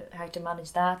to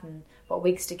manage that, and what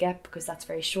wigs to get, because that's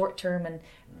very short term, and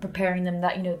preparing them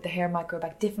that the hair might grow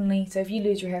back differently. So if you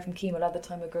lose your hair from chemo, a lot of the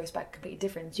time it grows back completely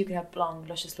different. You can have long,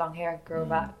 luscious, long hair grow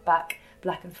back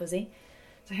black and fuzzy.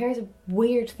 So hair is a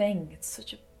weird thing. It's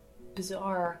such a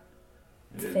bizarre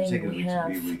thing we have.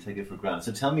 We take it for granted.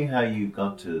 So tell me how you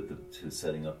got to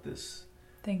setting up this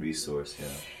resource.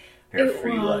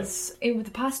 Hair-free life. In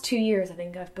the past 2 years, I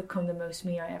think I've become the most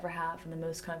me I ever have, and the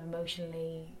most kind of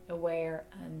emotionally aware,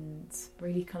 and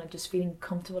really kind of just feeling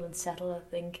comfortable and settled. I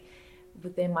think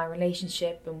within my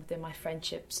relationship and within my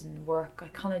friendships and work, I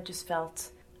kind of just felt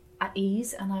at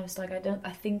ease, and I was like,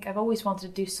 I think I've always wanted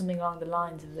to do something along the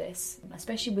lines of this,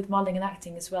 especially with modelling and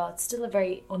acting as well. It's still a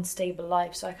very unstable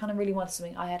life, so I kind of really wanted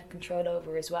something I had control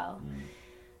over as well.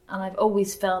 And I've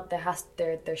always felt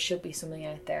there should be something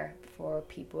out there for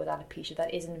people with alopecia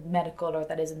that isn't medical, or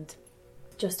that isn't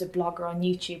just a blogger on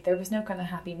YouTube. There was no kind of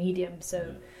happy medium,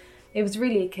 so it was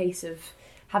really a case of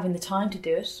having the time to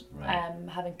do it,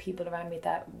 having people around me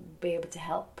that would be able to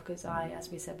help, because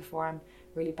as we said before, I'm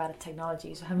really bad at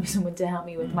technology, so having someone to help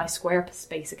me with my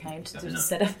Squarespace account to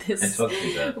set up this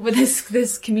with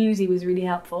this community was really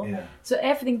helpful. So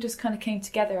everything just kind of came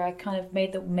together. I kind of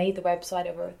made the website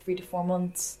over 3 to 4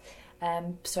 months,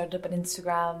 started up on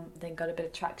Instagram, then got a bit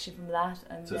of traction from that.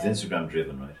 And so it's Instagram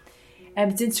driven, right?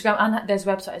 It's Instagram, and there's a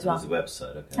website as well. There's a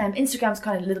website, okay. Instagram's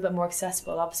kind of a little bit more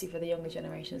accessible, obviously, for the younger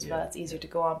generation as well. It's easier to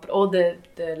go on, but all the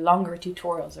longer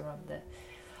tutorials are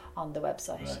on the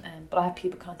website. But I have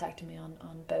people contacting me on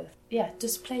both.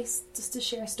 Just to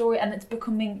share a story, and it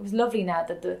was lovely now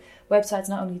that the website's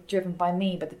not only driven by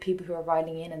me, but the people who are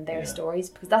writing in and their stories,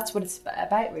 because that's what it's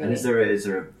about, really. And is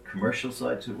there a commercial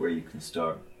side to it where you can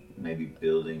start maybe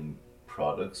building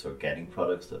products or getting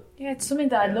products that... it's something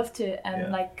that I'd love to,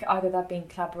 like either that being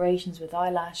collaborations with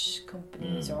eyelash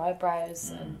companies or eyebrows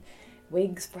and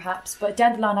wigs perhaps, but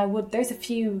down the line there's a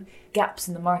few gaps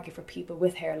in the market for people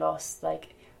with hair loss,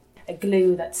 like a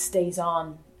glue that stays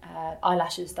on,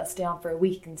 eyelashes that stay on for a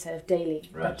week instead of daily,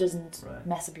 that doesn't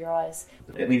mess up your eyes.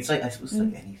 I mean, it's like, I suppose,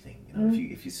 like anything,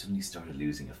 if you suddenly started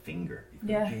losing a finger,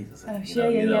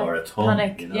 or a tongue,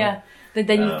 panic,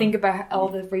 then you think about all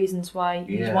the reasons why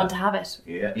you want to have it.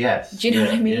 Yes. Do you know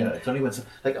what I mean? Yeah. It's only when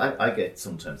I get gout, and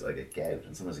sometimes I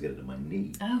get it in my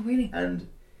knee. Oh, really? And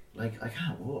like I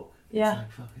can't walk. Yeah. It's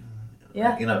like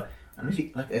fucking, and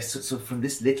really, like so from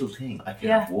this little thing, I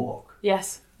can't walk.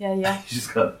 Yes. Yeah. You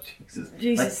just go,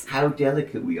 Jesus. Like, how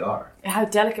delicate we are.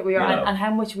 And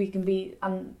how much we can be,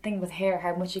 and thing with hair,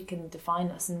 how much it can define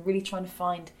us, and really trying to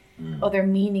find other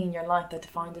meaning in your life that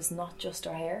defines us, not just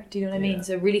our hair. Do you know what I mean?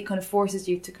 So it really kind of forces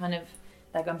you to kind of,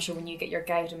 like, I'm sure when you get your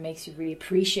gout, it makes you really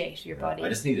appreciate your body. I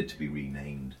just need it to be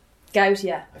renamed. Gout,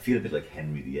 yeah. I feel a bit like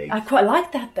Henry VIII. I quite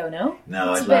like that though, no?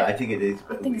 No, I think it is.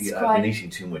 I think it's I've quite... been eating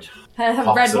too much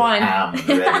have red wine. Ham and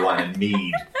red wine and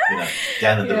mead,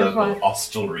 down at the local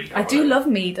hostelry. I do love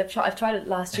mead. I've tried it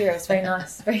last year. It's very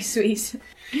nice, very sweet.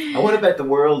 And what about the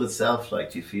world itself?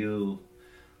 Like, do you feel...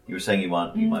 You were saying you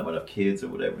might want to have kids or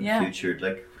whatever in the future.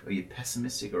 Like, are you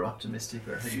pessimistic or optimistic,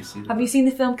 or how do you see that? Have you seen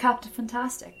the film Captain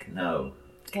Fantastic? No.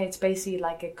 Okay, it's basically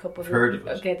like a couple. I've heard of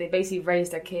it. Okay, they basically raise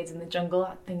their kids in the jungle.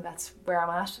 I think that's where I'm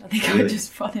at. I think really? I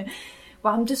just want to.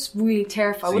 Well, I'm just really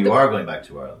terrified. So you are going back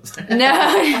to Ireland?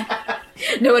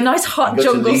 No, a nice hot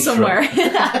jungle somewhere.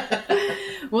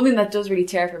 One thing that does really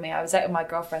terrify me, I was out with my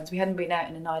girlfriends. We hadn't been out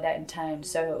in a night out in town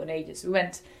so in ages. We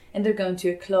ended up going to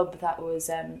a club that was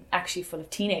actually full of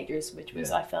teenagers, which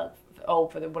was, I felt, for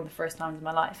one of the first times in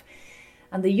my life.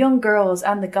 And the young girls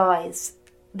and the guys,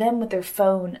 them with their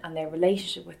phone and their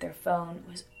relationship with their phone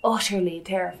was utterly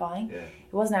terrifying. Yeah.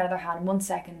 It wasn't out of their hand. 1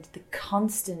 second, the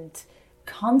constant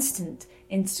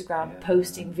Instagram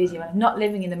posting video. And I'm not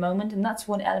living in the moment, and that's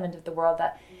one element of the world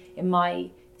that in my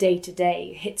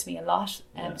day-to-day hits me a lot,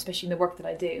 especially in the work that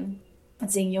I do. And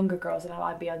seeing younger girls, and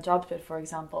I'd be on JobsBit, for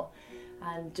example,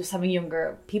 and just having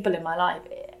younger people in my life,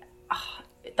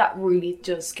 that really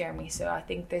does scare me. So I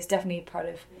think there's definitely a part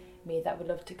of me that would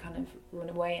love to kind of run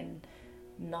away and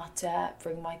not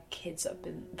bring my kids up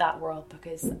in that world,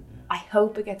 because I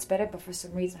hope it gets better, but for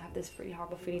some reason I have this pretty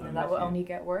horrible feeling that will only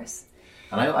get worse.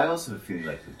 And I also feel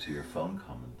like, to your phone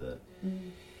comment, that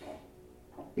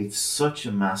it's such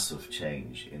a massive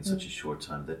change in such a short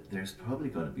time that there's probably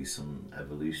going to be some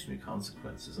evolutionary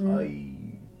consequences,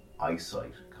 i.e.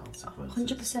 eyesight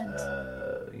consequences.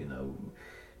 100%.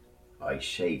 Eye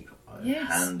shape,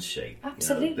 hand shape.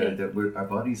 Absolutely. Our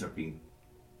bodies are being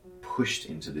pushed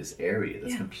into this area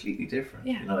that's completely different.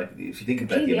 Yeah. Like if you think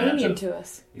about if you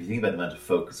think about the amount of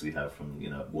focus we have from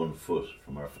 1 foot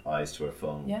from our eyes to our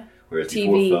phone, whereas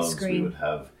TV, before phones screen. we would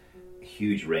have a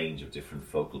huge range of different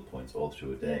focal points all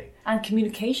through a day, and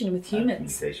communication with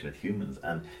humans.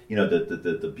 And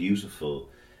the beautiful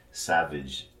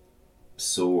savage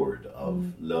sword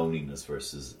of loneliness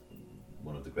versus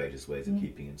one of the greatest ways of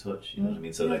keeping in touch. You know what I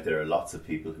mean? So like there are lots of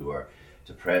people who are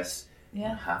depressed,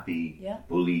 unhappy,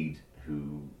 bullied,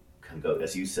 who can go,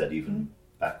 as you said, even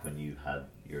back when you had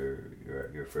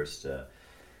your first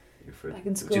back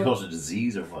in school. Do you call it a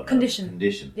disease or what? Condition.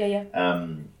 Yeah.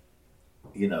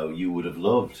 You would have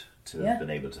loved to have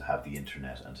been able to have the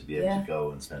internet and to be able to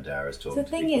go and spend hours talking to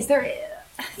people. The thing is,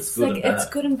 it's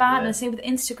good and bad. And I say with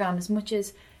Instagram, as much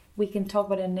as we can talk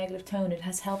about it in a negative tone, it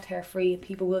has helped hair free.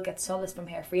 People will get solace from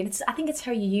hair free, and I think it's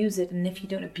how you use it, and if you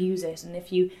don't abuse it, and if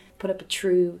you put up a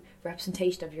true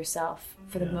representation of yourself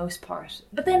for the most part.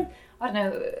 But then I don't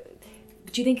know.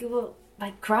 Do you think it will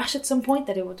crash at some point,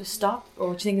 that it will just stop, or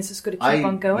do you think it's just going to keep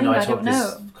on going? I don't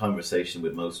know. This conversation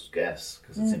with most guests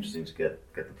because it's interesting to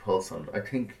get the pulse on it. I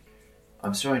think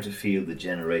I'm starting to feel the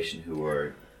generation who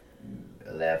are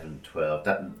 11, 12.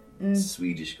 That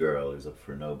Swedish girl who's up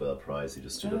for a Nobel Prize who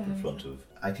just stood up in front of...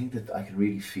 I think that I can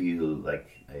really feel like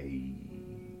a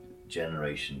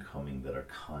generation coming that are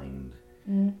kind,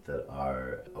 that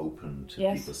are open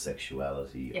to people's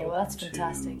sexuality, that's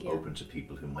fantastic. Open to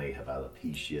people who may have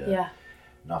alopecia,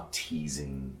 not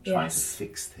teasing, trying to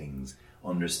fix things,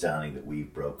 understanding that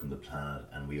we've broken the planet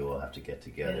and we all have to get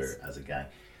together as a gang.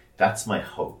 That's my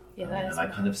hope. And I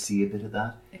kind of see a bit of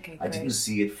that. Okay, I didn't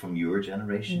see it from your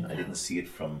generation. No. I didn't see it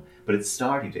from... But it's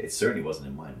starting to... It certainly wasn't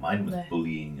in mine. Mine was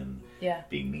bullying and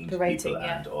being mean to people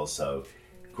and also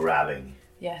grabbing,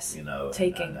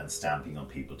 taking and stamping on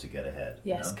people to get ahead.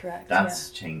 Yes, correct. That's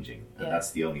changing. And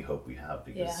that's the only hope we have,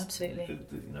 because absolutely.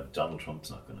 Donald Trump's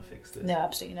not going to fix this. No,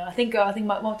 absolutely not. I think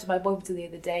my boy said the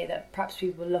other day that perhaps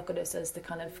people will look at us as the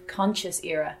kind of conscious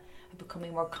era of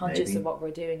becoming more conscious of what we're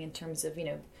doing in terms of,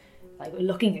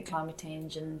 looking at climate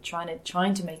change and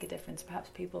trying to make a difference. Perhaps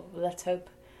people, let's hope.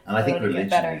 And I think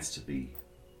religion needs to be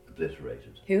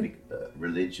obliterated. Who?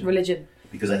 Religion.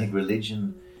 Because I think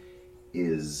religion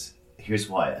is... Here's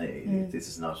why. This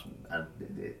is not...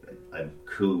 I'm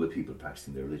cool with people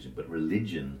practicing their religion, but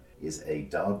religion is a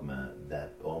dogma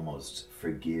that almost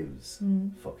forgives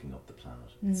fucking up the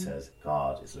planet. It says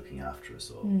God is looking after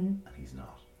us all, and He's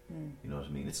not. You know what I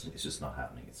mean? It's just not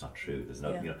happening. It's not true. There's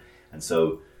no... And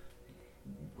so...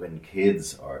 when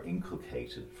kids are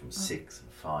inculcated from 6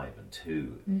 and 5 and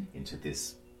 2 into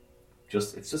this,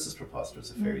 it's just as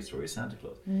preposterous a fairy story as Santa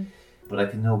Claus. But I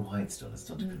can know why it's done. It's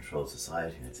done to control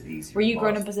society, and it's an easy. Were you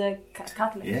growing up as a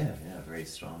Catholic? Yeah, very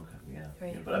strong. Yeah.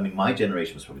 Very But I mean, my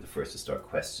generation was probably the first to start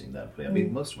questioning that. I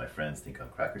mean, most of my friends think I'm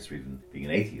crackers for even being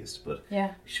an atheist. But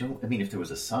I mean, if there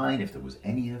was a sign, if there was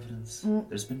any evidence,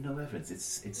 there's been no evidence.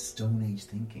 It's Stone Age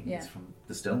thinking. Yeah. It's from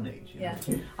the Stone Age. You know?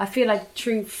 I feel like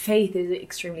true faith is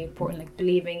extremely important, like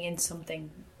believing in something.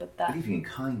 But that believing in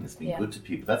kindness, being good to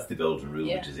people, that's the golden rule,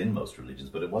 which is in most religions,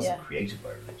 but it wasn't created by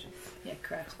religion. Yeah,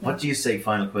 correct. What do you say,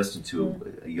 final question,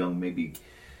 to a young, maybe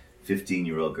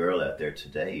 15-year-old girl out there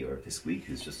today or this week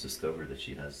who's just discovered that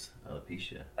she has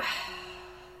alopecia?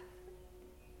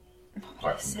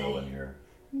 Apart from go on your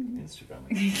Instagram.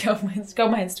 Go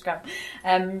my Instagram.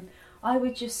 I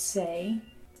would just say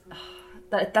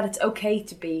that it's okay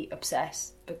to be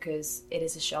upset because it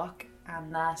is a shock,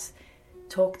 and that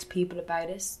talk to people about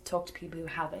it, talk to people who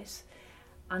have it,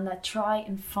 and that try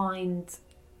and find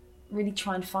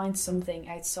something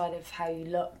outside of how you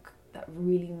look that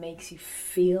really makes you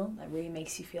feel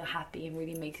happy and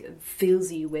really fills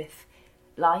you with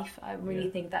life. I really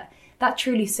think that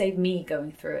truly saved me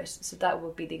going through it. So that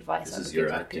would be the advice I would give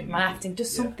to people. My acting,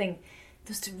 just something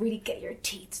just to really get your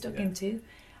teeth stuck into.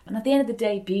 And at the end of the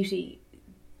day, beauty,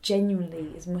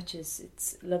 genuinely, as much as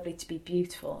it's lovely to be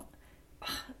beautiful,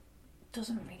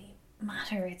 doesn't really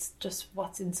matter. It's just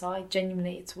what's inside.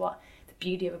 Genuinely, it's what the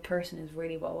beauty of a person is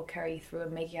really what will carry you through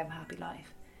and make you have a happy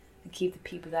life and keep the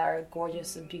people that are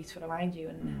gorgeous and beautiful around you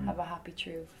and have a happy,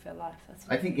 true, fulfilled life.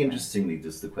 I think interestingly,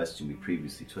 just the question we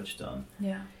previously touched on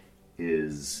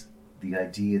is the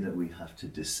idea that we have to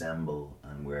dissemble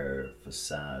and wear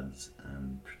facades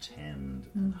and pretend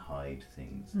and hide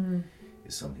things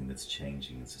is something that's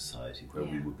changing in society, where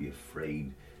we would be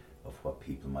afraid of what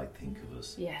people might think of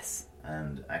us. Yes.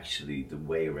 And actually the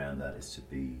way around that is to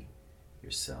be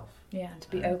yourself. Yeah, and to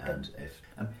be open.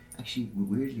 And actually,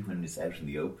 weirdly, when it's out in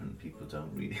the open, people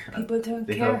don't really... People don't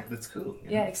care. Go, that's cool.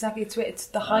 Yeah, exactly. It's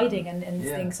the hiding and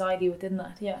the anxiety within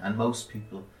that, And most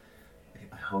people,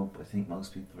 I think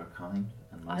most people are kind.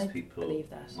 And most people believe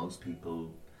that. Most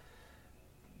people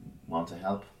want to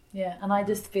help. Yeah, and I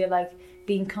just feel like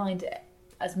being kind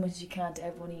as much as you can to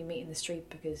everyone you meet in the street,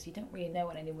 because you don't really know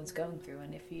what anyone's going through,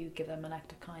 and if you give them an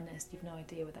act of kindness, you've no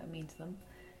idea what that would mean to them.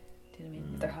 Do you know what I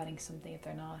mean? If they're hiding something, if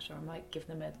they're not, or might give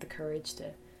them the courage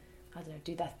to, I don't know,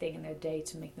 do that thing in their day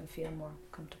to make them feel more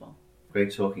comfortable.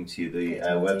 Great talking to you. The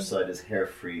website is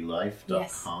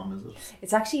hairfreelife.com, is it?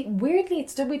 It's actually, weirdly,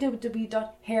 it's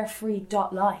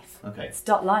www.hairfree.life. Okay. It's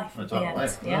 .life. Oh,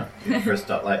 .life. Yeah. First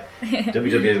 .life.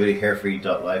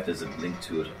 www.hairfree.life. There's a link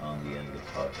to it on the end of the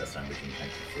podcast. I'm wishing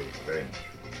thank you very much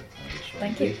for being on the show.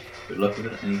 Thank you. Good luck with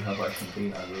it. Any help I can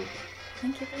be, I will.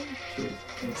 Thank you very much. Cheers.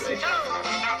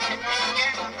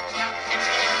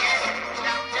 Great.